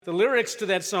The lyrics to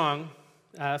that song,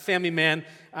 Family Man,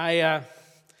 I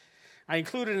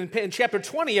included in chapter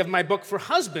 20 of my book for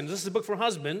husbands. This is a book for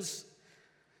husbands.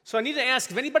 So I need to ask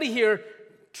if anybody here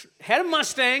had a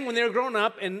Mustang when they were growing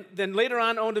up and then later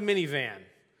on owned a minivan.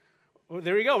 Oh,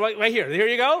 there you go, right here. Here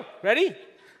you go. Ready?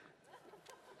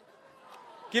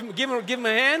 Give him a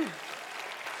hand.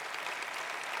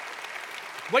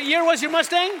 What year was your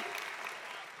Mustang?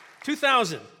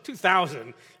 2000. You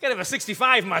gotta have a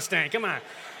 65 Mustang, come on.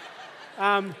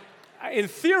 In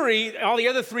theory, all the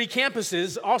other three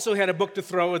campuses also had a book to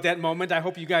throw at that moment. I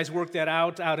hope you guys worked that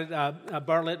out at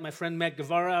Bartlett. My friend Matt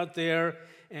Guevara out there,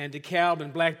 and DeKalb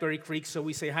and Blackberry Creek, so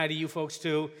we say hi to you folks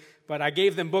too. But I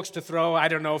gave them books to throw. I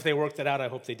don't know if they worked it out. I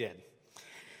hope they did.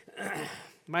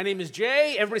 My name is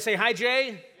Jay. Everybody say hi, Jay.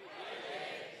 Hi, Jay.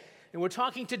 And we're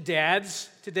talking to dads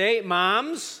today.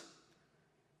 Moms,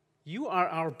 you are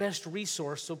our best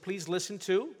resource, so please listen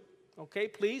too. Okay,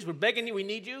 please. We're begging you. We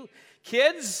need you.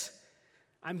 Kids,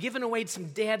 I'm giving away some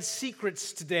dad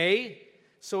secrets today.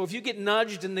 So if you get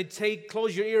nudged and they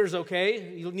close your ears,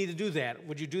 okay, you'll need to do that.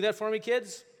 Would you do that for me,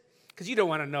 kids? Because you don't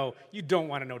want to know. You don't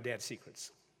want to know dad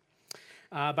secrets.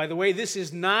 By the way, this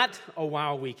is not a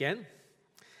wow weekend.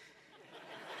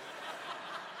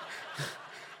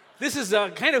 This is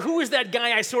kind of who is that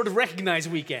guy I sort of recognize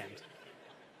weekend.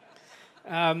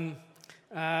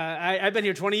 I've been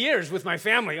here 20 years with my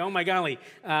family. Oh, my golly.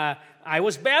 I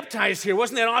was baptized here.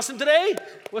 Wasn't that awesome today?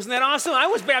 Wasn't that awesome? I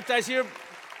was baptized here.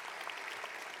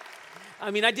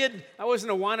 I mean, I was an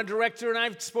Awana director, and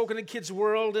I've spoken at Kids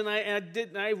World, and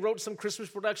I wrote some Christmas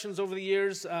productions over the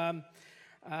years. And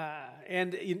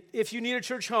if you need a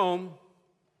church home,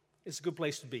 it's a good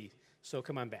place to be. So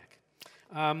come on back.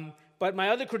 But my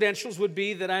other credentials would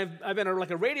be that I've been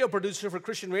like a radio producer for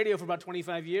Christian radio for about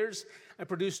 25 years. I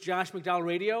produced Josh McDowell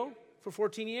Radio for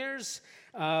 14 years.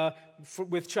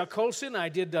 With Chuck Colson, I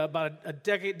did about a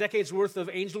decade's worth of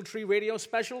Angel Tree radio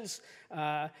specials.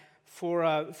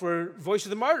 For Voice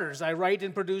of the Martyrs, I write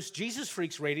and produce Jesus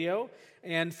Freaks Radio.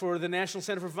 And for the National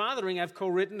Center for Fathering, I've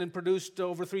co-written and produced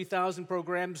over 3,000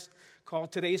 programs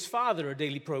called Today's Father, a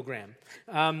daily program.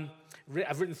 I've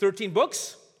written 13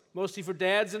 books, mostly for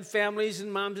dads and families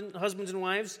and moms and husbands and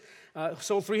wives.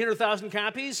 Sold 300,000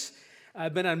 copies.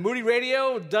 I've been on Moody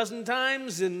Radio a dozen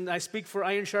times, and I speak for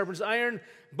Iron Sharpens Iron.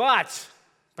 But,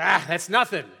 that's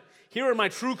nothing. Here are my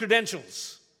true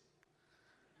credentials.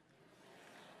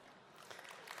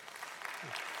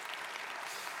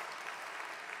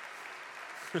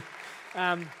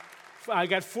 I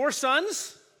got 4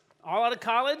 sons, all out of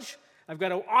college. I've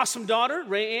got an awesome daughter,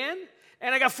 Ray Ann,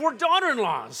 and I got 4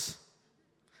 daughter-in-laws.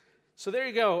 So there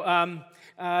you go.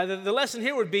 The lesson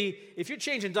here would be, if you're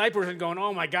changing diapers and going,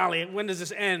 oh my golly, when does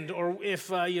this end? Or if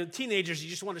you're teenagers, you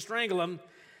just want to strangle them,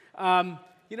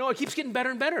 it keeps getting better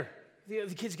and better.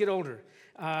 The kids get older.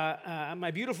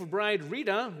 My beautiful bride,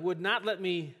 Rita, would not let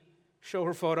me show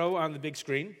her photo on the big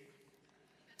screen.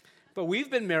 But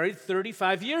we've been married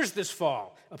 35 years this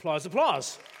fall. Applause,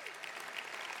 applause.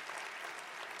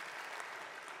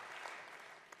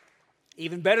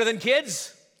 Even better than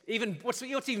kids? What's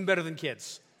even better than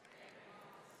kids?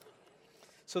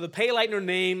 So the Paylite in her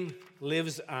name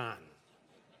lives on.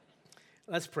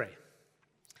 Let's pray.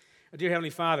 Dear Heavenly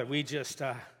Father, we just,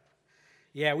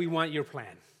 we want your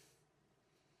plan.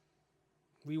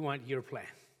 We want your plan.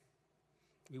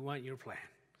 We want your plan.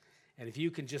 And if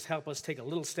you can just help us take a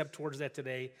little step towards that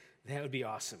today, that would be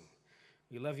awesome.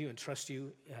 We love you and trust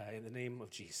you in the name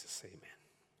of Jesus.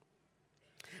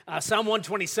 Amen. Psalm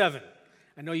 127.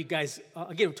 I know you guys,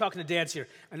 again, we're talking to dads here.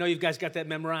 I know you guys got that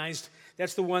memorized.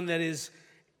 That's the one that is,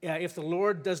 if the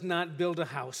Lord does not build a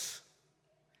house,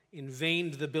 in vain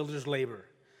do the builders labor.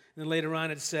 And then later on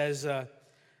it says,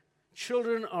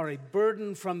 children are a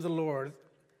burden from the Lord.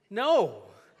 No.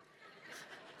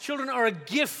 Children are a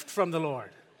gift from the Lord.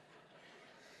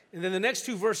 And then the next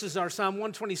 2 verses are Psalm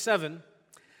 127,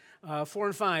 4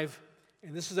 and 5.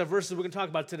 And this is the verses we're going to talk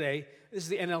about today. This is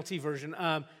the NLT version.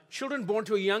 Children born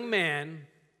to a young man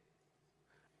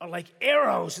are like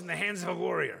arrows in the hands of a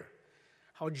warrior.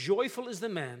 How joyful is the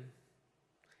man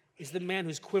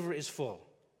whose quiver is full.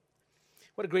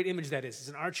 What a great image that is. It's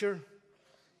an archer,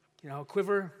 a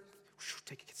quiver.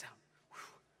 Take it, gets out.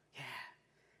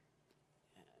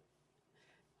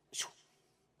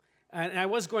 And I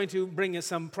was going to bring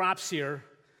some props here,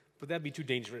 but that'd be too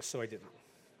dangerous, so I didn't.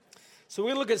 So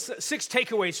we're going to look at 6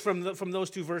 takeaways from those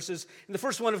 2 verses. And the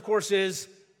first one, of course, is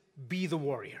be the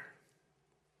warrior.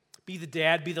 Be the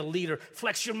dad, be the leader.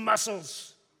 Flex your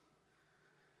muscles.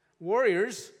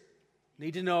 Warriors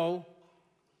need to know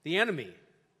the enemy.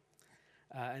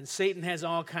 And Satan has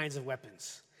all kinds of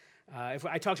weapons. If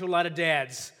I talk to a lot of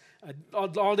dads,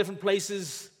 all different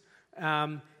places.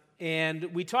 And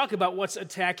we talk about what's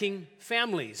attacking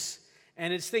families.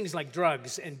 And it's things like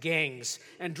drugs and gangs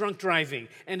and drunk driving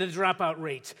and the dropout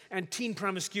rate and teen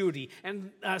promiscuity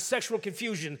and sexual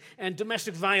confusion and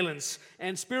domestic violence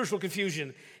and spiritual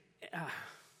confusion.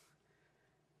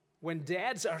 When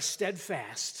dads are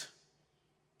steadfast,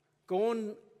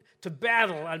 going to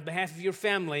battle on behalf of your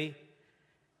family,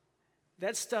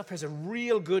 that stuff has a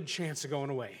real good chance of going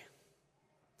away.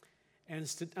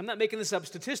 And I'm not making this up.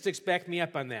 Statistics back me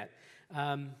up on that.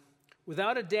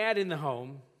 Without a dad in the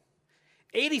home,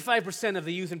 85% of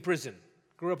the youth in prison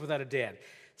grew up without a dad.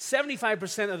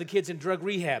 75% of the kids in drug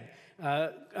rehab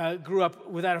grew up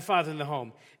without a father in the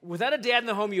home. Without a dad in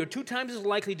the home, you are 2 times as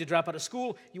likely to drop out of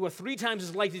school. You are 3 times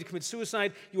as likely to commit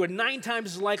suicide. You are 9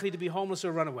 times as likely to be homeless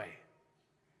or run away.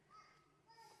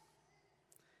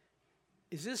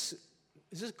 Is this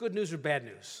good news or bad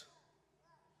news?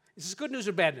 Is this good news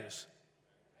or bad news?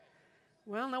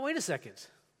 Well, now wait a second.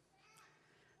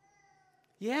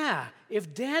 Yeah,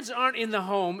 if dads aren't in the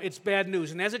home, it's bad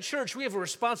news. And as a church, we have a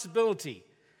responsibility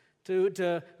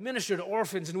to minister to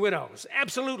orphans and widows.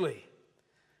 Absolutely.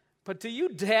 But to you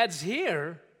dads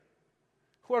here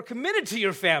who are committed to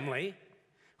your family,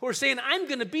 who are saying, I'm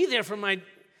going to be there for my...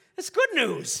 That's good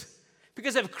news.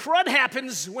 Because if crud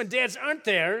happens when dads aren't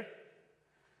there,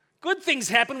 good things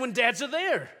happen when dads are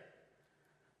there.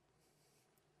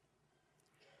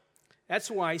 That's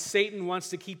why Satan wants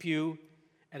to keep you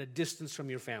at a distance from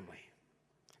your family.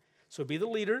 So be the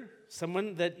leader,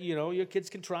 someone that your kids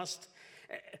can trust.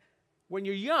 When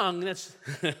you're young, that's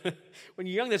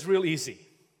real easy.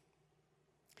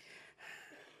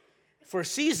 For a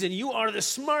season, you are the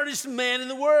smartest man in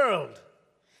the world.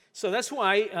 So that's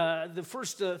why the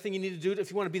first thing you need to do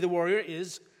if you want to be the warrior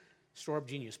is store up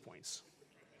genius points.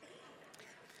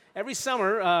 Every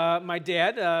summer,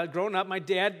 growing up, my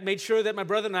dad made sure that my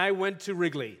brother and I went to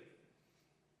Wrigley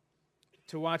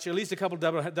to watch at least a couple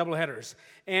double headers.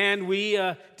 And we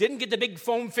didn't get the big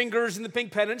foam fingers and the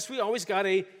pink pennants. We always got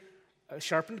a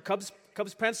sharpened Cubs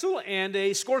pencil and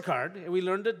a scorecard, and we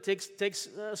learned to take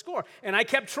score. And I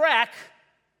kept track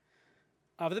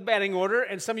of the batting order,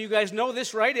 and some of you guys know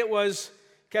this, right? It was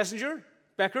Kessinger,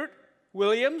 Beckert,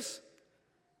 Williams,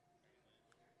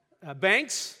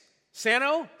 Banks,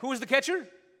 Sano. Who was the catcher?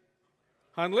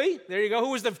 Hundley. There you go.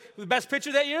 Who was the best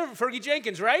pitcher that year? Fergie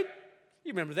Jenkins, right?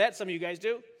 You remember that. Some of you guys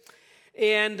do.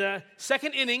 And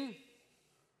second inning,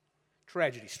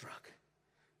 tragedy struck.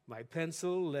 My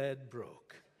pencil lead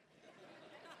broke.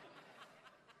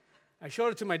 I showed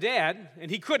it to my dad, and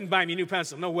he couldn't buy me a new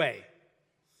pencil. No way.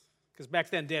 Because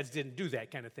back then, dads didn't do that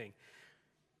kind of thing.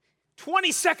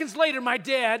 20 seconds later, my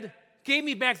dad gave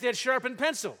me back that sharpened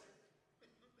pencil.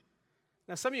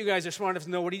 Now, some of you guys are smart enough to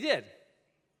know what he did.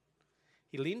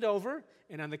 He leaned over,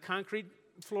 and on the concrete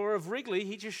floor of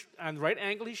Wrigley, on the right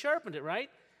angle, he sharpened it, right?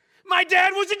 My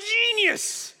dad was a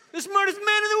genius! The smartest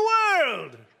man in the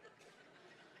world!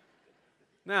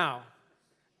 Now,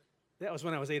 that was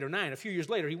when I was 8 or 9. A few years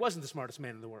later, he wasn't the smartest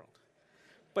man in the world.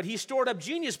 But he stored up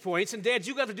genius points, and dads,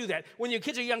 you got to do that. When your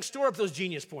kids are young, store up those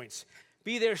genius points.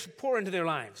 Be there, pour into their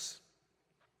lives.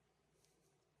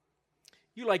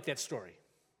 You like that story.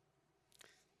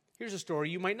 Here's a story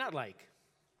you might not like.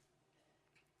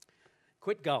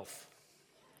 Quit golf.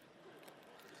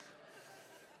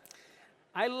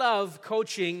 I love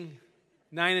coaching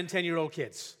 9 and 10-year-old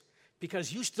kids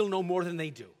because you still know more than they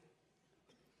do.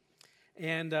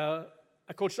 And I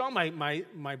coached all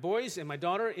my boys and my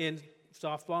daughter in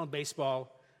softball and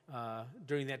baseball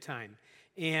during that time.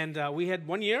 And we had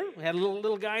one year, we had a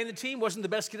little guy in the team, wasn't the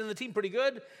best kid on the team, pretty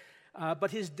good.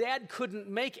 But his dad couldn't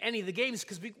make any of the games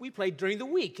because we played during the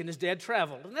week, and his dad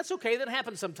traveled. And that's okay, that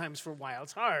happens sometimes for a while.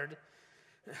 It's hard.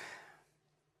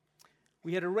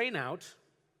 We had a rain out,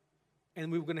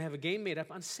 and we were going to have a game made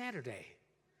up on Saturday.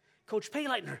 Coach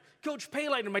Payleitner,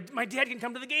 my dad can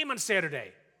come to the game on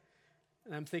Saturday.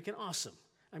 And I'm thinking, awesome.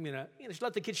 I'm going to just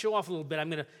let the kid show off a little bit.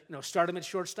 I'm going to start him at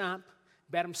shortstop,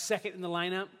 bat him second in the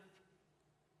lineup.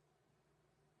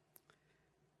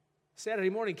 Saturday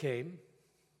morning came.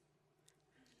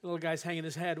 The little guy's hanging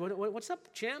his head. What's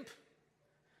up, champ?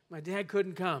 My dad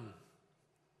couldn't come.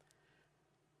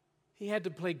 He had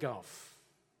to play golf.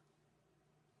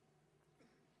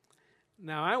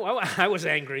 Now, I was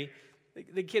angry.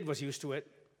 The kid was used to it.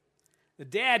 The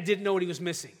dad didn't know what he was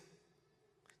missing.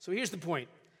 So here's the point.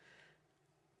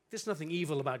 There's nothing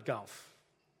evil about golf.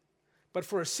 But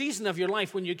for a season of your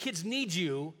life when your kids need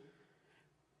you,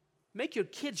 make your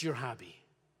kids your hobby.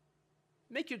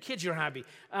 Make your kids your hobby.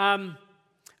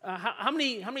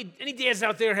 any dads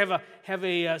out there have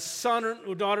a son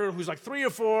or daughter who's like 3 or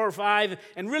 4 or 5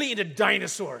 and really into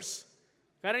dinosaurs?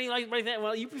 Got any like that?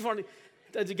 Well, you prefer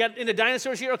to get into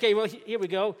dinosaurs here? Okay, well, here we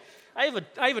go. I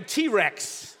have a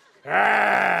T-Rex.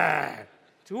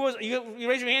 You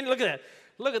raise your hand. Look at that.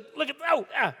 Look at. Oh,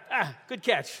 good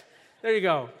catch. There you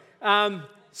go.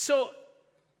 So,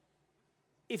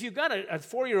 if you've got a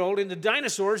 4-year-old into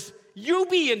dinosaurs, you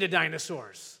be into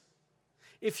dinosaurs.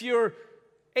 If your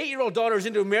 8-year-old daughter's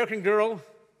into American Girl,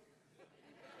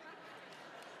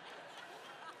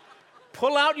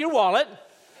 pull out your wallet,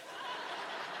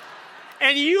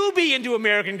 and you be into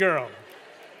American Girl.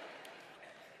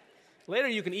 Later,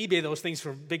 you can eBay those things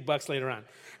for big bucks later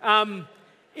on.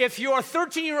 If your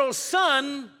 13-year-old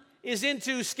son is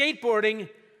into skateboarding,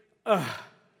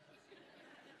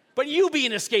 but you be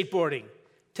into skateboarding.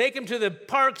 Take him to the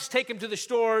parks, take him to the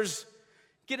stores,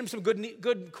 get him some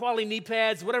good quality knee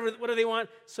pads, whatever they want.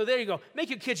 So there you go. Make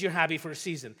your kids your hobby for a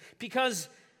season. Because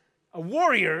a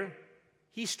warrior,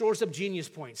 he stores up genius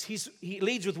points. He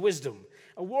leads with wisdom.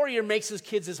 A warrior makes his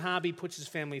kids his hobby, puts his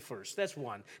family first. That's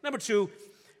one. Number 2,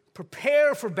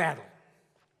 prepare for battle.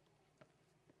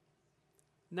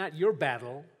 Not your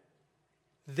battle,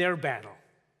 their battle.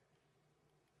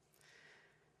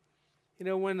 You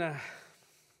know, when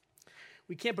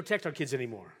we can't protect our kids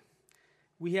anymore,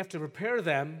 we have to prepare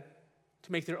them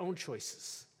to make their own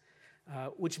choices,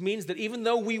 which means that even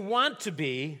though we want to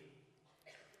be,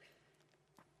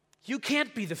 you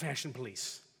can't be the fashion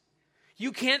police.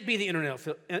 You can't be the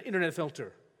internet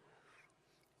filter.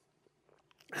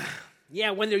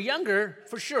 Yeah, when they're younger,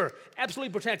 for sure,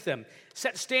 absolutely protect them.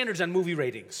 Set standards on movie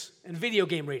ratings and video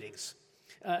game ratings.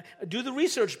 Do the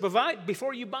research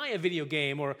before you buy a video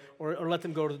game or let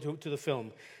them go to the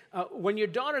film. When your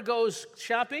daughter goes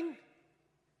shopping,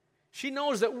 she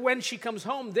knows that when she comes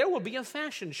home, there will be a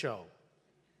fashion show.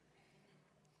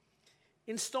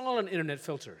 Install an internet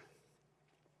filter.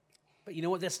 But you know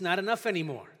what? That's not enough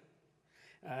anymore.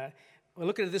 Well,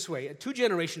 look at it this way. 2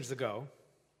 generations ago,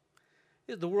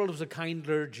 the world was a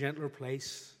kinder, gentler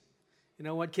place. You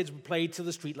know what? Kids played till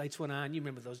the streetlights went on. You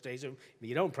remember those days.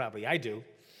 You don't probably. I do.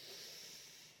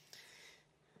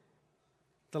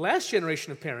 The last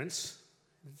generation of parents,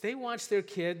 they watched their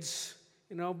kids,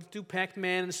 do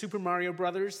Pac-Man and Super Mario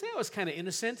Brothers. That was kind of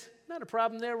innocent. Not a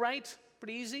problem there, right?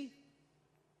 Pretty easy.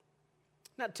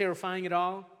 Not terrifying at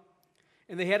all.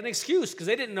 And they had an excuse because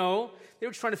they didn't know. They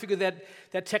were trying to figure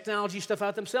that technology stuff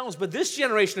out themselves. But this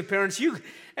generation of parents,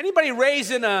 anybody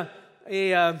raising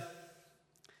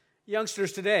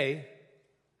youngsters today,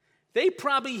 they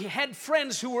probably had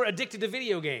friends who were addicted to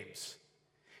video games.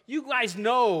 You guys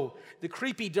know the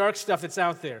creepy, dark stuff that's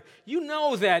out there. You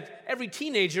know that every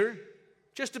teenager,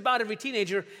 just about every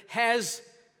teenager, is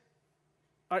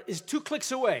 2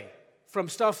 clicks away from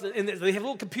stuff, and they have a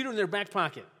little computer in their back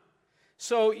pocket.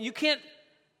 So you can't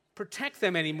protect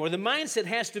them anymore. The mindset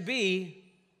has to be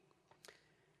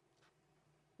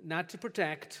not to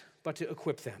protect, but to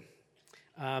equip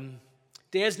them.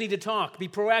 Dads need to talk, be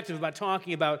proactive about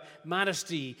talking about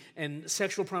modesty and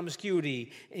sexual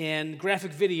promiscuity and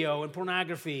graphic video and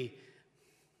pornography.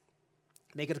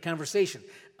 Make it a conversation.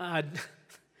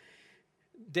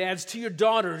 Dads, to your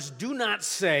daughters, do not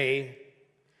say,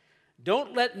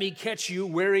 "Don't let me catch you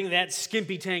wearing that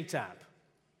skimpy tank top,"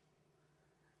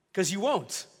 because you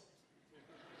won't.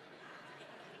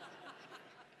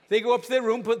 They go up to their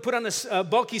room, put on a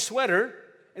bulky sweater,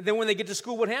 and then when they get to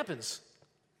school, what happens?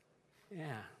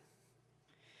 Yeah.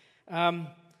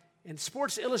 And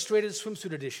Sports Illustrated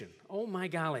swimsuit edition. Oh, my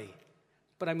golly.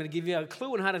 But I'm going to give you a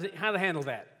clue on how to handle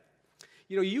that.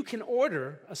 You can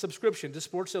order a subscription to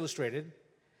Sports Illustrated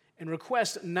and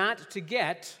request not to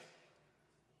get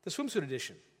the swimsuit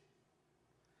edition.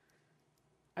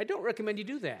 I don't recommend you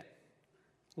do that.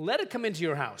 Let it come into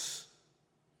your house.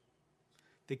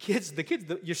 Your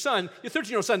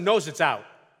 13-year-old son knows it's out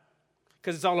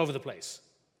because it's all over the place.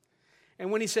 And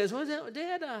when he says, "Well,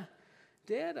 Dad,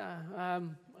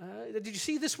 did you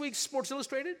see this week's Sports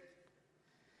Illustrated?"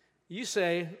 You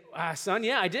say, "Son,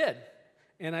 yeah, I did."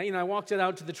 And I walked it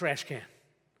out to the trash can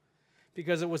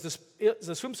because it was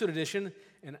the swimsuit edition,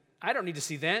 and I don't need to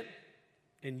see that,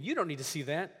 and you don't need to see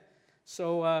that.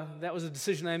 So that was a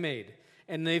decision I made.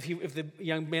 And if the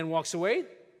young man walks away,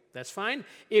 that's fine.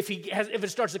 If it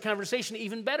starts a conversation,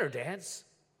 even better, dads.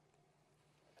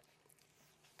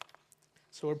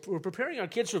 So we're preparing our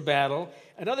kids for battle.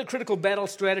 Another critical battle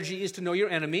strategy is to know your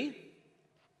enemy.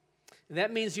 And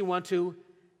that means you want to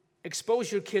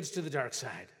expose your kids to the dark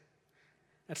side.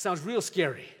 That sounds real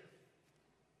scary.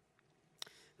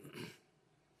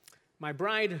 My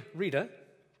bride, Rita,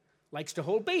 likes to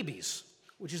hold babies,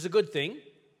 which is a good thing.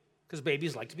 because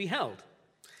babies like to be held.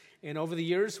 And over the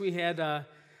years, we got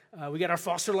our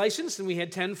foster license, and we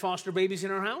had 10 foster babies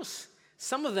in our house.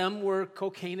 Some of them were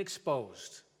cocaine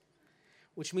exposed,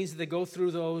 which means that they go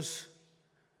through the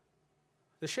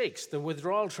shakes, the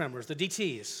withdrawal tremors, the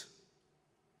DTs.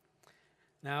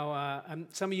 Now,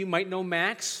 some of you might know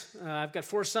Max. I've got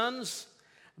 4 sons.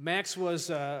 Max was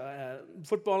a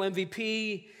football MVP.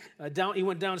 He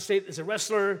went downstate as a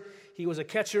wrestler. He was a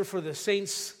catcher for the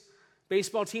Saints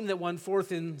baseball team that won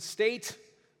 4th in state.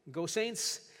 Go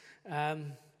Saints.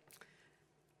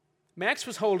 Max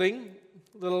was holding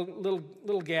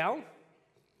little gal,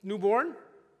 newborn,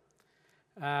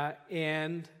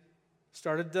 and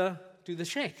started to do the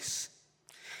shakes.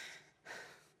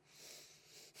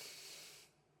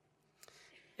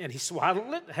 And he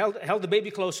swaddled it, held the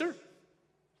baby closer,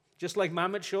 just like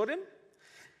Mom had showed him.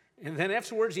 And then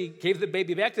afterwards, he gave the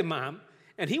baby back to Mom,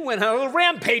 and he went on a little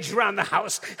rampage around the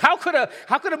house. How could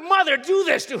a mother do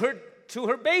this to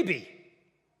her baby?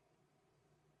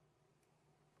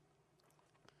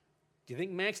 Do you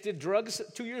think Max did drugs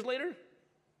 2 years later?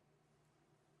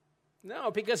 No,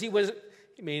 because he was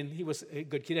a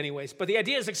good kid anyways. But the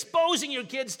idea is exposing your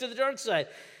kids to the dark side.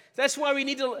 That's why we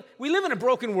live in a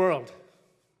broken world.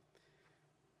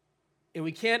 And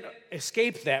we can't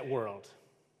escape that world.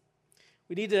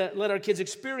 We need to let our kids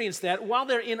experience that while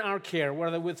they're in our care,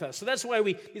 while they're with us. So that's why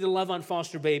we need to love on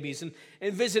foster babies and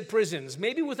visit prisons,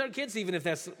 maybe with our kids even if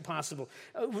that's possible.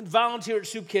 Volunteer at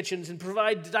soup kitchens and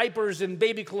provide diapers and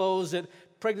baby clothes at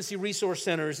pregnancy resource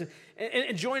centers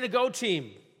and join a Go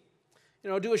team.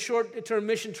 Do a short-term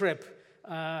mission trip,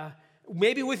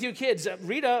 maybe with your kids.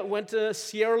 Rita went to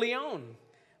Sierra Leone,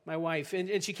 my wife,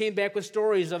 and she came back with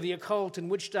stories of the occult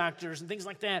and witch doctors and things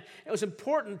like that. It was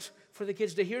important for the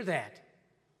kids to hear that.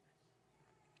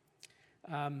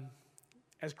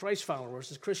 As Christ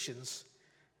followers, as Christians,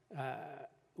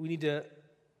 we need to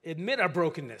admit our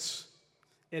brokenness,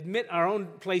 admit our own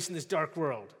place in this dark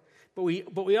world. But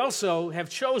we also have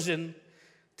chosen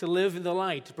to live in the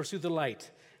light, to pursue the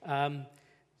light.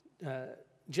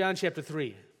 John chapter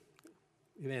 3.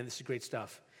 Man, this is great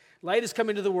stuff. Light has come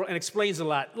into the world, and explains a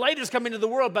lot. Light has come into the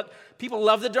world, but people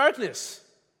love the darkness.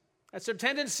 That's their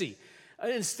tendency.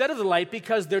 Instead of the light,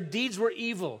 because their deeds were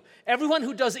evil. Everyone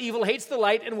who does evil hates the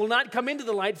light and will not come into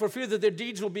the light for fear that their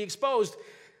deeds will be exposed.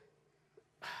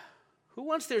 Who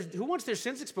wants their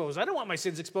sins exposed? I don't want my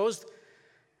sins exposed.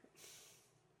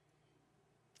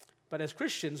 But as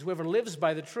Christians, whoever lives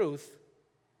by the truth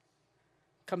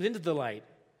comes into the light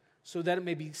so that it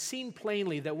may be seen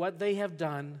plainly that what they have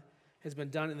done has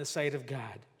been done in the sight of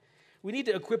God. We need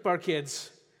to equip our kids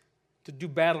to do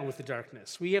battle with the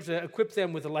darkness. We have to equip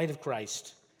them with the light of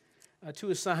Christ.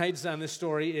 2 asides on this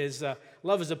story is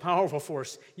love is a powerful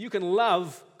force. You can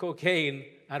love cocaine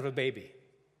out of a baby.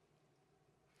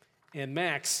 And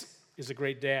Max is a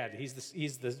great dad. He's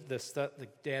the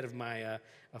dad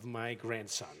of my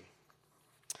grandson.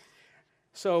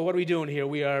 So what are we doing here?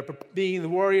 We are being the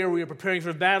warrior. We are preparing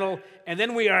for battle. And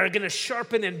then we are going to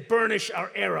sharpen and burnish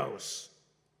our arrows.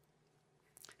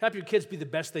 Help your kids be the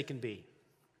best they can be.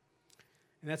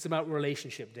 And that's about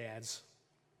relationship, dads.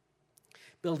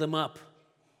 Build them up.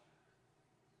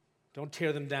 Don't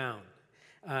tear them down.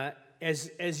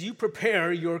 As you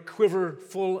prepare your quiver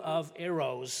full of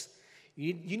arrows,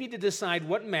 you need to decide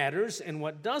what matters and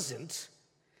what doesn't.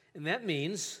 And that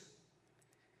means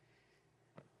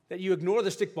that you ignore the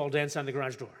stickball dance on the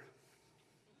garage door.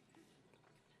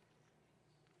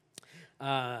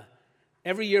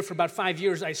 Every year for about 5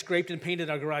 years, I scraped and painted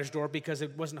our garage door because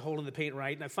it wasn't holding the paint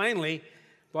right. And I finally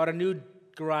bought a new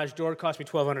garage door. It cost me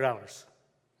 $1,200.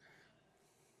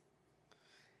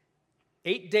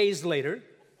 8 days later,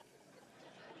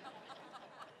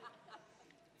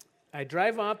 I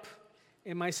drive up,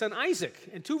 and my son Isaac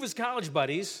and 2 of his college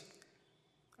buddies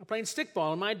are playing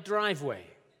stickball in my driveway.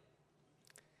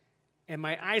 And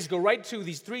my eyes go right to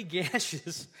these 3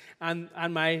 gashes on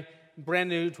my brand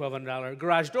new $1,200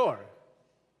 garage door.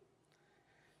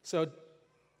 So,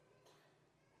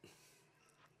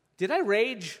 did I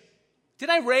rage? What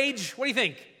do you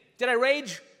think? Did I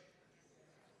rage?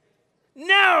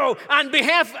 No! I'm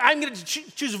going to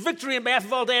choose victory on behalf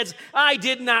of all dads. I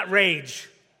did not rage.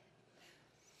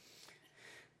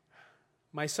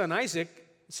 My son Isaac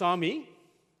saw me,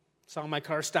 saw my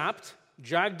car stopped,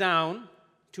 jogged down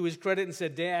to his credit and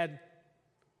said, "Dad,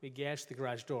 we gashed the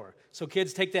garage door." So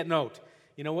kids, take that note.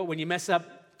 You know what? When you mess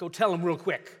up, go tell them real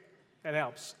quick. That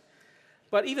helps.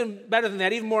 But even better than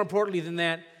that, even more importantly than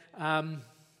that,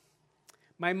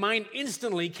 my mind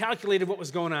instantly calculated what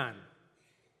was going on.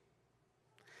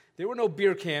 There were no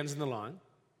beer cans in the lawn.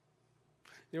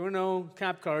 There were no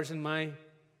cop cars in my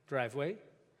driveway.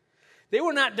 They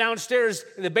were not downstairs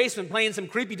in the basement playing some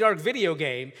creepy, dark video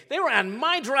game. They were on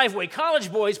my driveway,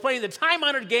 college boys, playing the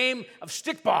time-honored game of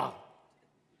stickball.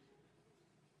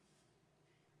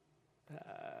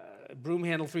 Broom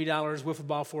handle, $3. Wiffle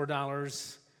ball,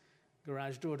 $4.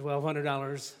 Garage door,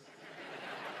 $1,200.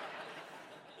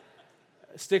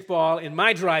 Stickball in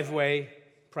my driveway,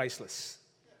 priceless.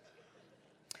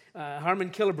 Harmon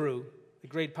Killebrew, the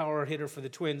great power hitter for the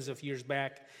Twins a few years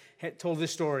back, had told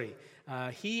this story.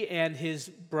 He and his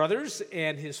brothers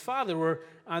and his father were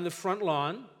on the front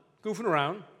lawn, goofing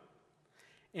around,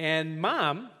 and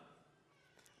Mom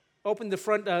opened the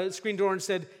front screen door and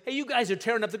said, "Hey, you guys are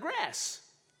tearing up the grass."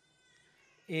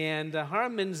 And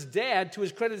Harmon's dad, to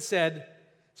his credit, said,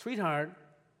 "Sweetheart,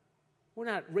 we're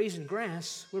not raising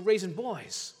grass, we're raising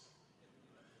boys."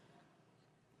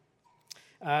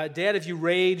 Dad, if you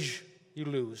rage, you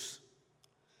lose.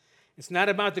 It's not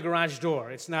about the garage door.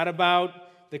 It's not about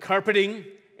the carpeting.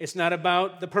 It's not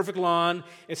about the perfect lawn.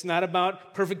 It's not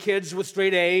about perfect kids with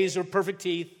straight A's or perfect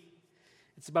teeth.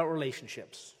 It's about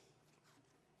relationships.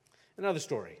 Another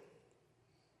story.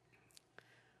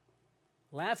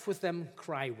 Laugh with them,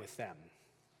 cry with them.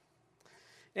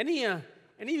 Any of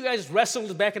you guys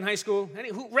wrestled back in high school?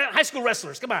 High school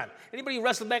wrestlers, come on. Anybody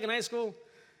wrestled back in high school?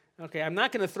 Okay, I'm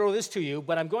not going to throw this to you,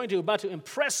 but I'm about to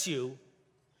impress you.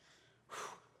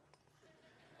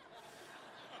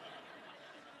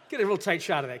 Get a real tight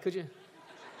shot of that, could you?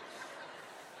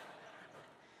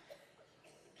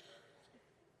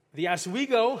 The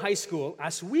Oswego High School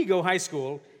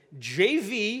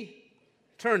JV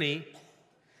tourney,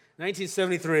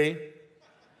 1973,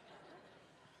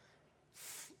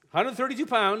 132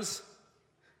 pounds.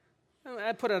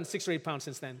 I put on 6 or 8 pounds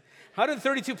since then.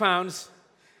 132 pounds,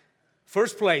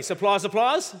 first place. Applause,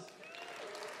 applause.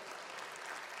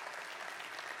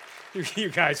 You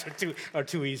guys are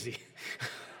too easy.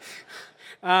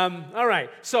 All right,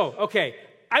 okay.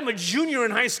 I'm a junior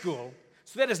in high school,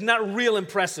 so that is not real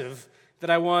impressive that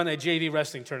I won a JV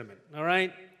wrestling tournament, all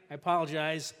right? I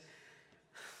apologize.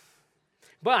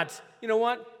 But, you know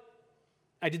what?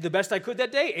 I did the best I could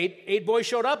that day. Eight boys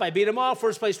showed up. I beat them all.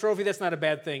 First place trophy, that's not a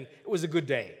bad thing. It was a good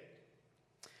day.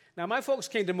 Now, my folks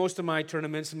came to most of my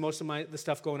tournaments and most of the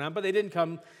stuff going on, but they didn't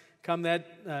come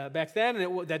that back then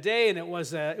and that day, and it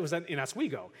was in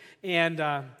Oswego. And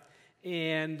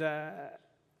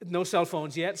no cell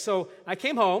phones yet. So I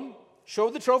came home,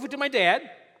 showed the trophy to my dad.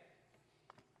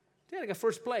 Dad, I got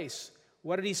first place.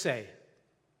 What did he say?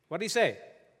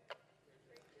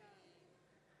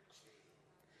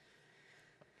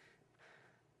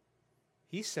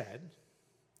 He said,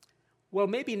 "Well,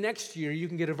 maybe next year you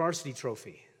can get a varsity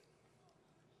trophy."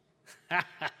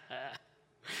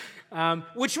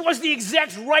 Which was the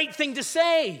exact right thing to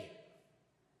say.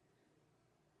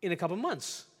 In a couple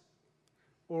months.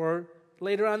 Or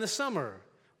later on this summer.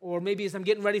 Or maybe as I'm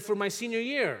getting ready for my senior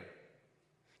year.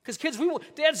 Because kids,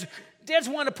 dads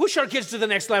want to push our kids to the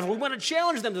next level. We want to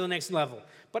challenge them to the next level.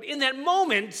 But in that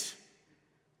moment,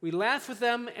 we laugh with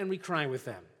them and we cry with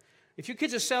them. If your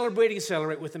kids are celebrating,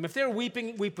 celebrate with them. If they're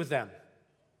weeping, weep with them.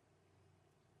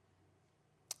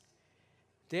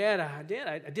 Dad, I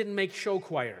didn't make show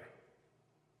choir.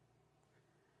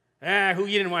 You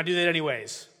didn't want to do that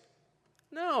anyways.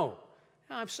 No.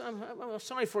 I'm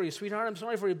sorry for you, sweetheart. I'm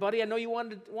sorry for you, buddy. I know you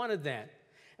wanted that.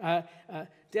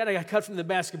 Dad, I got cut from the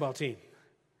basketball team.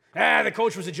 The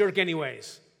coach was a jerk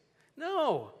anyways.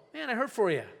 No. Man, I hurt for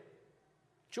you.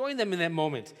 Join them in that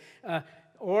moment.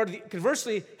 Or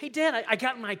conversely, hey, Dad, I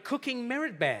got my cooking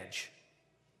merit badge.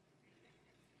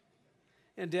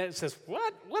 And Dad says,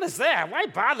 what? What is that? Why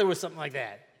bother with something like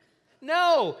that?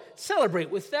 No. Celebrate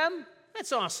with them.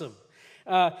 That's awesome.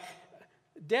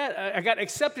 Dad, I got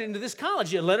accepted into this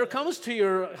college. A letter comes to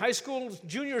your high school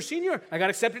junior or senior. I got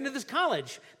accepted into this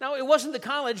college. Now, it wasn't the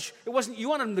college. You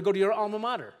wanted them to go to your alma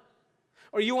mater.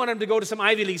 Or you wanted them to go to some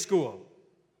Ivy League school.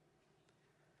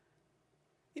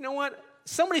 You know what?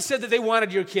 Somebody said that they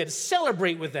wanted your kids.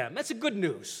 Celebrate with them. That's a good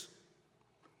news.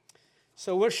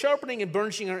 So we're sharpening and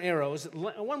burnishing our arrows.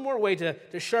 One more way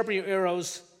to sharpen your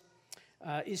arrows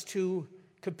is to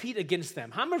compete against them.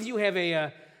 How many of you have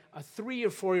a 3 or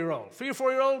 4-year-old? 3 or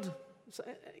 4-year-old?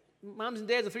 Moms and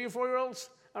dads of 3 or 4-year-olds?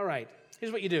 All right.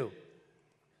 Here's what you do.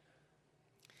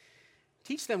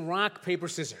 Teach them rock, paper,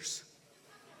 scissors.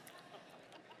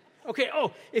 Okay,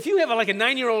 if you have a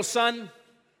 9-year-old son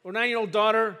or 9-year-old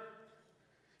daughter,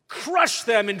 crush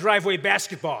them in driveway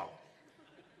basketball.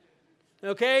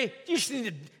 Okay? You just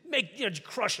need to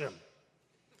crush them.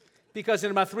 Because in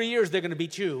about 3 years, they're going to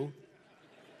beat you.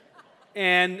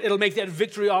 And it'll make that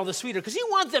victory all the sweeter because you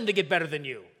want them to get better than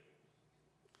you.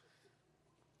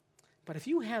 But if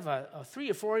you have a 3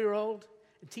 or 4-year-old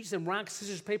and teach them rock,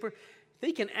 scissors, paper,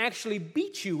 they can actually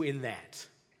beat you in that.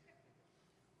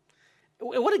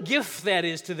 What a gift that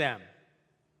is to them.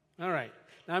 All right.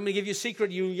 Now I'm going to give you a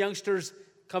secret, you youngsters,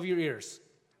 cover your ears.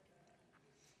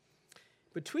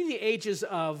 Between the ages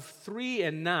of 3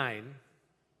 and 9,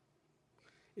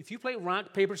 if you play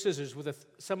rock, paper, scissors with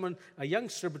a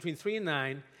youngster between 3 and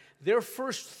 9, their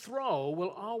first throw will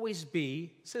always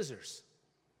be scissors.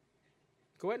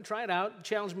 Go ahead and try it out.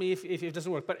 Challenge me if it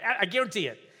doesn't work, but I guarantee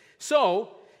it.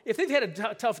 So, if they've had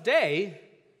a tough day,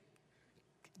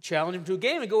 challenge them to a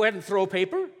game and go ahead and throw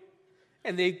paper,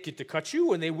 and they get to cut you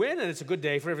when they win, and it's a good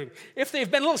day for everything. If they've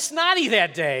been a little snotty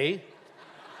that day,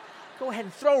 go ahead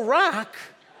and throw rock.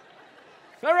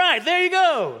 All right, there you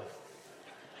go.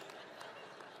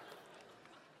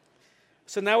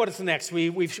 So now what's next?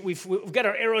 We've got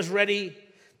our arrows ready.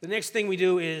 The next thing we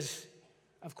do is,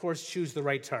 of course, choose the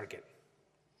right target.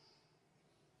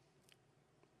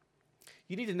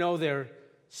 You need to know their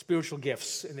spiritual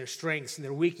gifts and their strengths and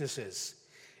their weaknesses.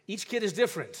 Each kid is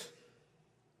different.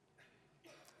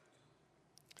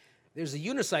 There's a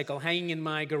unicycle hanging in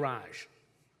my garage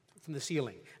from the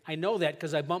ceiling. I know that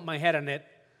because I bump my head on it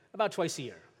about twice a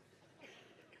year.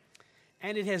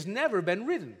 And it has never been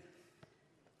ridden.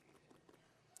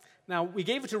 Now, we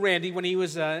gave it to Randy when he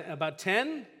was about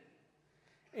 10,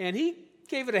 and he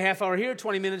gave it a half hour here,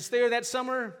 20 minutes there that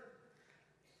summer.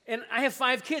 And I have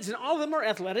 5 kids, and all of them are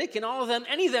athletic, and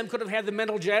any of them could have had the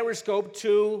mental gyroscope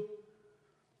to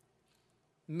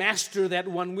master that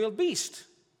one-wheeled beast.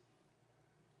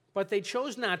 But they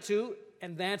chose not to,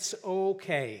 and that's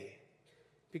okay.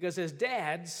 Because as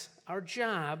dads, our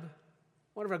job,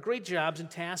 one of our great jobs and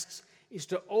tasks, is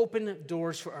to open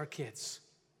doors for our kids.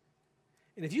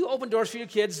 And if you open doors for your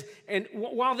kids, and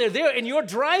while they're there in your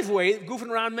driveway, goofing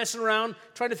around, messing around,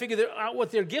 trying to figure out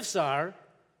what their gifts are,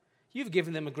 you've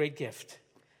given them a great gift.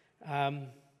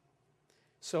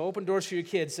 So open doors for your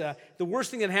kids. The worst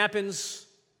thing that happens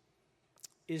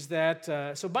is that,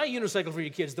 so buy a unicycle for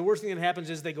your kids. The worst thing that happens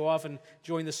is they go off and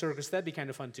join the circus. That'd be kind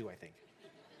of fun too, I think.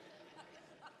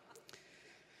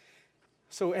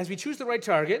 So as we choose the right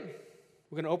target,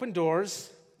 we're going to open doors.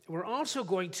 We're also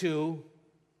going to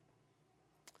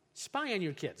spy on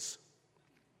your kids.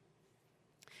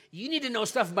 You need to know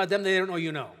stuff about them that they don't know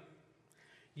you know.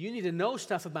 You need to know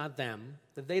stuff about them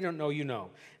that they don't know you know.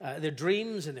 Their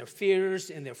dreams and their fears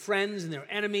and their friends and their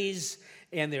enemies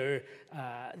and their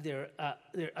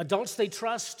adults they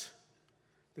trust,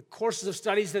 the courses of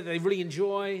studies that they really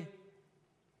enjoy.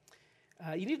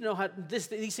 You need to know how these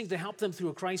things to help them through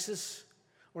a crisis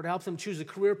or to help them choose a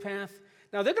career path.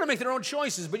 Now, they're going to make their own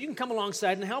choices, but you can come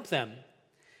alongside and help them.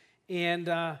 And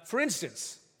for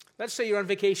instance, let's say you're on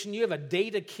vacation, you have a day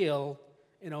to kill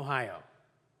in Ohio.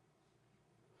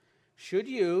 Should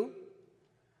you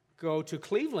go to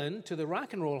Cleveland to the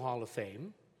Rock and Roll Hall of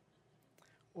Fame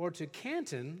or to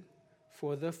Canton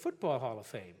for the Football Hall of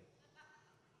Fame?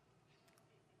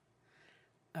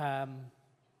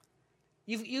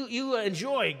 You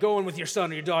enjoy going with your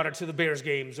son or your daughter to the Bears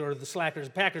games or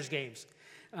the Packers games.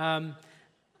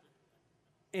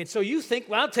 And so you think,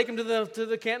 well, I'll take them to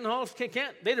the Canton Hall of Fame.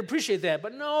 They'd appreciate that.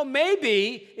 But no,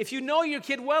 maybe if you know your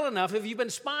kid well enough, if you've been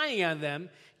spying on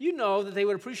them, you know that they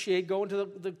would appreciate going to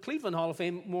the Cleveland Hall of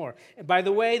Fame more. And by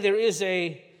the way, there is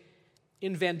in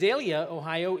Vandalia,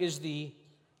 Ohio, is the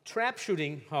Trap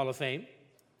Shooting Hall of Fame.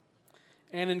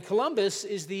 And in Columbus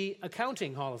is the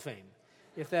Accounting Hall of Fame,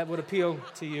 if that would appeal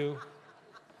to you.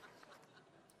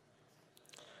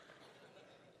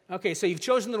 Okay, so you've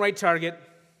chosen the right target.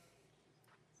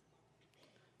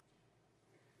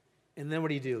 And then what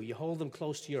do? You hold them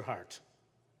close to your heart.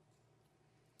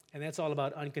 And that's all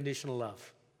about unconditional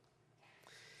love.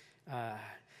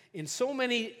 In so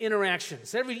many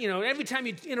interactions, every time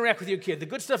you interact with your kid, the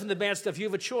good stuff and the bad stuff, you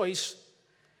have a choice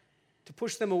to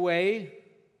push them away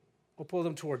or pull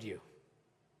them toward you.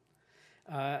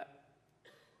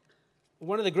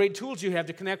 One of the great tools you have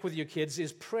to connect with your kids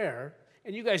is prayer.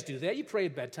 And you guys do that. You pray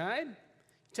at bedtime. You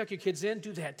tuck your kids in.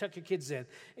 Do that. Tuck your kids in.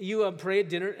 You pray at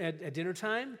dinner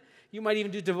time. You might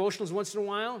even do devotionals once in a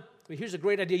while. But here's a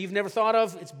great idea you've never thought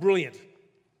of. It's brilliant.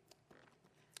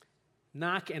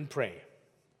 Knock and pray.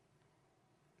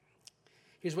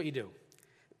 Here's what you do.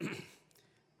 It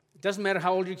doesn't matter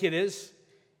how old your kid is.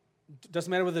 It doesn't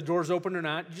matter whether the door's open or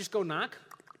not. You just go knock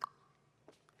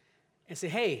and say,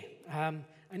 hey, I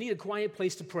need a quiet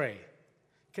place to pray.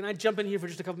 Can I jump in here for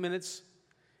just a couple minutes?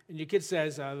 And your kid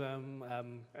says, I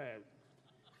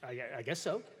guess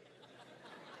so.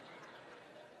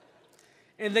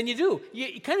 And then you do.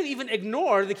 You kind of even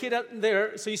ignore the kid out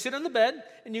there. So you sit on the bed,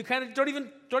 and you kind of don't even,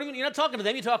 you're not talking to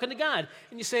them, you're talking to God.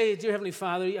 And you say, Dear Heavenly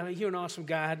Father, you're an awesome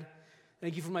God.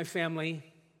 Thank you for my family.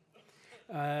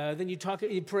 Then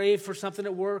you pray for something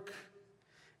at work.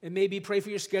 And maybe pray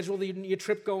for your schedule, your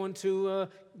trip going to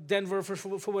Denver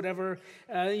for whatever.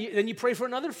 Then you pray for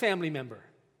another family member.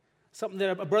 Something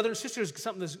that a brother and sister is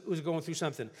something who's going through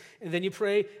something. And then you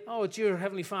pray, oh, it's your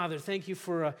Heavenly Father. Thank you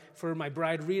for my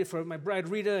bride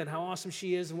Rita, and how awesome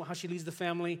she is and how she leads the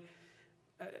family.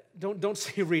 Don't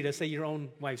say Rita, say your own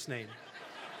wife's name.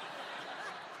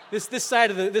 This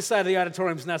side of the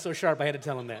auditorium is not so sharp. I had to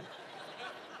tell him that.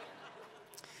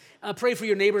 Pray for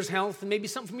your neighbor's health, and maybe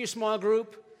something from your small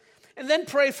group. And then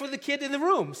pray for the kid in the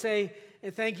room. Say,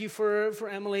 thank you for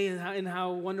Emily and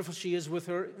how wonderful she is with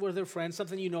her friends,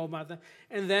 something you know about them.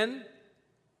 And then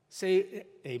say,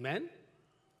 amen.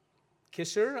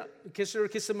 Kiss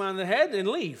him on the head, and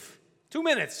leave. 2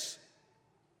 minutes.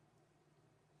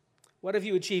 What have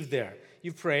you achieved there?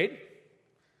 You've prayed.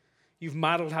 You've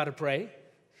modeled how to pray.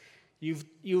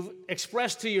 You've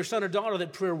expressed to your son or daughter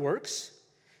that prayer works.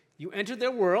 You entered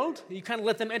their world. You kind of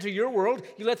let them enter your world.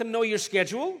 You let them know your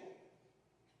schedule.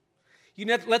 You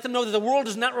let them know that the world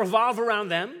does not revolve around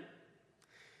them.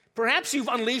 Perhaps you've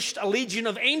unleashed a legion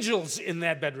of angels in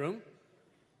that bedroom.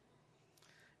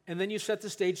 And then you set the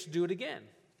stage to do it again.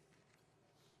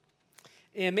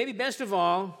 And maybe best of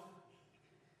all,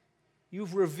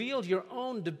 you've revealed your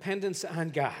own dependence on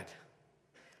God.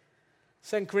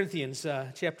 2 Corinthians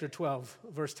chapter 12,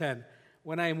 verse 10.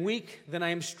 When I am weak, then I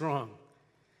am strong.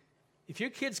 If your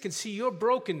kids can see your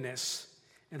brokenness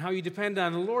and how you depend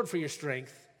on the Lord for your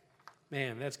strength,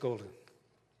 man, that's golden.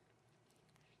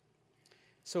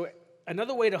 So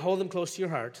another way to hold them close to your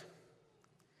heart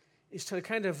is to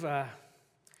kind of to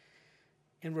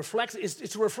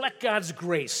reflect God's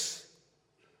grace.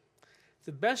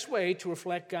 The best way to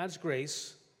reflect God's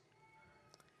grace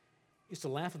is to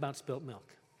laugh about spilt milk.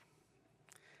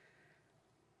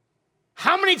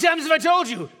 How many times have I told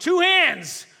you? 2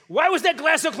 hands. Why was that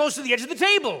glass so close to the edge of the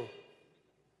table?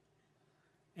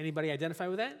 Anybody identify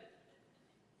with that?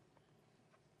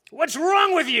 What's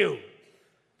wrong with you?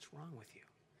 What's wrong with you?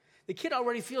 The kid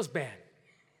already feels bad.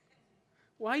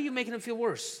 Why are you making him feel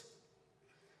worse?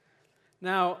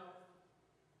 Now,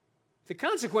 the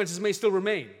consequences may still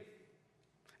remain.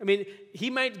 I mean, he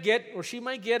might get, or she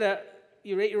might get,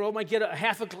 your 8-year-old might get a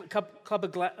half a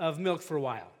cup of milk for a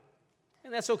while.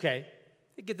 And that's okay.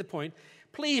 You get the point.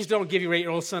 Please don't give your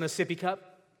 8-year-old son a sippy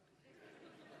cup.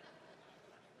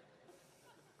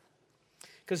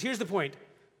 Because here's the point.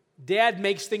 Dad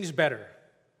makes things better.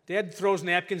 Dad throws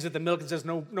napkins at the milk and says,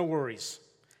 no worries.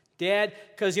 Dad,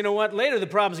 because you know what? Later the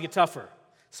problems get tougher.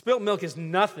 Spilt milk is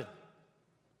nothing.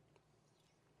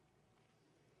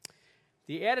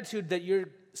 The attitude that your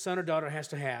son or daughter has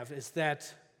to have is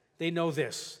that they know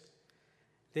this.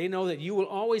 They know that you will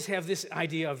always have this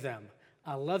idea of them.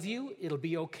 I love you. It'll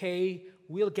be okay.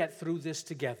 We'll get through this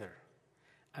together.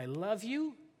 I love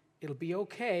you. It'll be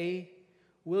okay.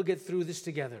 We'll get through this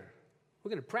together. We're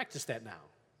going to practice that now.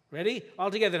 Ready?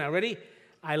 All together now. Ready?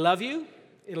 I love you.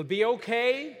 It'll be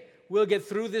okay. We'll get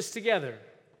through this together.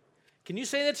 Can you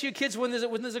say that to your kids when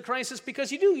there's a crisis?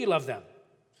 Because you do. You love them.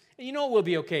 And you know it will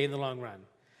be okay in the long run.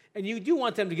 And you do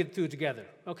want them to get through it together.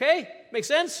 Okay? Make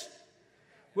sense?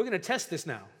 We're going to test this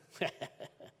now.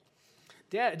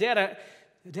 Dad,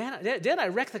 I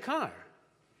wrecked the car.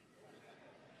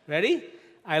 Ready?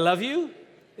 I love you.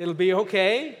 It'll be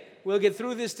okay. We'll get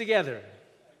through this together.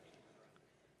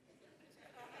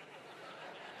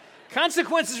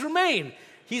 Consequences remain.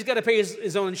 He's got to pay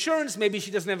his own insurance. Maybe she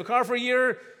doesn't have a car for a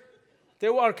year.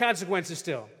 There are consequences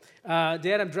still.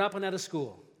 Dad, I'm dropping out of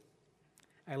school.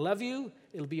 I love you.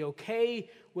 It'll be okay.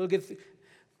 We'll get through.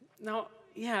 Now,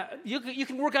 yeah, you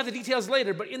can work out the details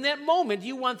later, but in that moment,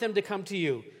 you want them to come to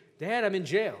you. Dad, I'm in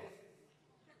jail.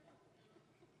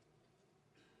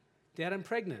 Dad, I'm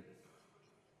pregnant.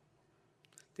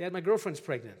 Dad, my girlfriend's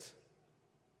pregnant.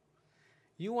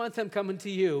 You want them coming to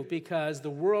you because the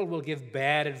world will give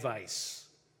bad advice.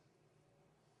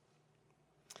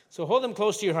 So hold them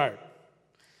close to your heart.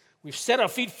 We've set our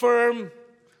feet firm.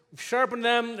 We've sharpened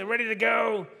them. They're ready to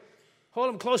go. Hold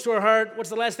them close to our heart. What's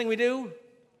the last thing we do?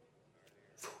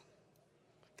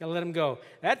 Got to let them go.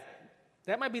 That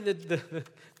might be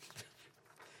the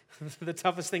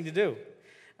toughest thing to do.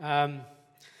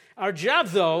 Our job,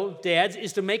 though, dads,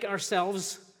 is to make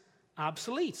ourselves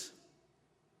obsolete.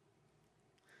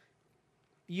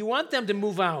 You want them to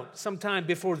move out sometime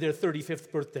before their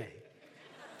 35th birthday.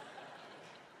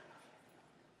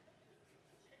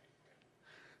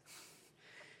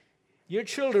 Your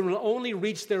children will only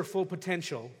reach their full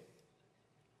potential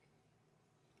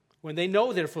when they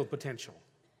know their full potential,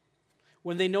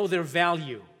 when they know their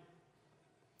value.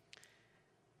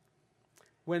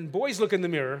 when boys look in the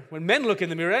mirror, when men look in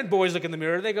the mirror and boys look in the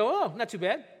mirror, they go, oh, not too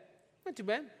bad. Not too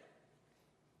bad.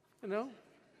 You know?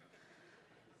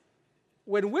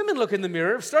 When women look in the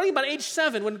mirror, starting about age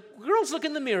 7, when girls look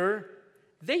in the mirror,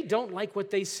 they don't like what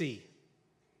they see.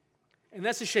 And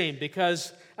that's a shame,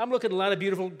 because I'm looking at a lot of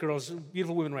beautiful girls,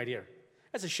 beautiful women right here.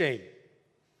 That's a shame.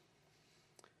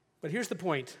 But here's the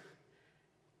point.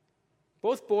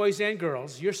 Both boys and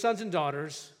girls, your sons and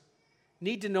daughters,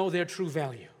 need to know their true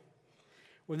value.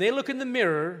 When they look in the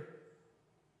mirror,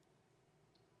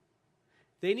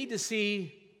 they need to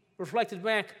see reflected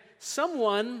back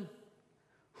someone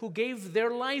who gave their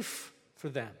life for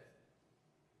them.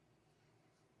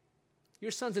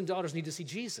 Your sons and daughters need to see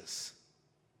Jesus.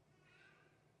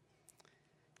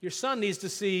 Your son needs to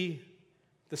see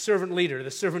the servant leader,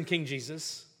 the servant King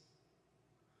Jesus.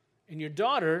 And your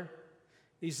daughter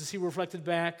needs to see reflected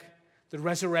back the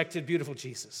resurrected, beautiful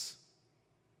Jesus.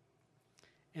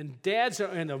 And dads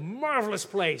are in a marvelous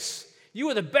place. You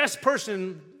are the best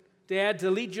person, Dad,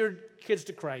 to lead your kids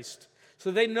to Christ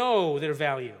so they know their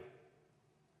value.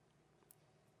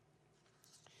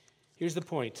 Here's the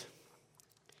point.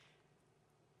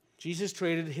 Jesus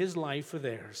traded his life for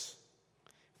theirs.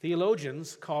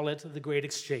 Theologians call it the great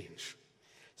exchange.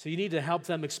 So you need to help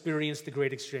them experience the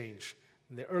great exchange.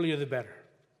 And the earlier, the better.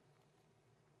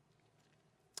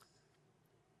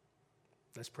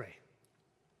 Let's pray.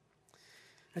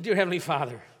 And dear Heavenly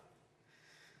Father,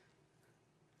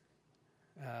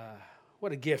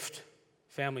 what a gift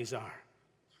families are,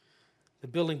 the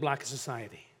building block of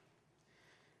society.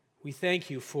 We thank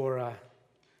you for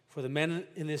the men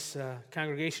in this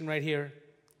congregation right here,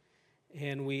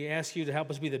 and we ask you to help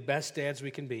us be the best dads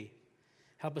we can be.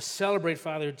 Help us celebrate,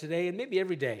 Father, today and maybe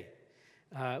every day.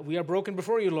 We are broken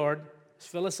before you, Lord.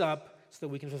 Fill us up so that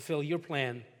we can fulfill your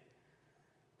plan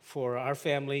for our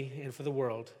family and for the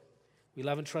world. We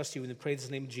love and trust you, and we pray in the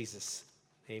name of Jesus.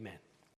 Amen.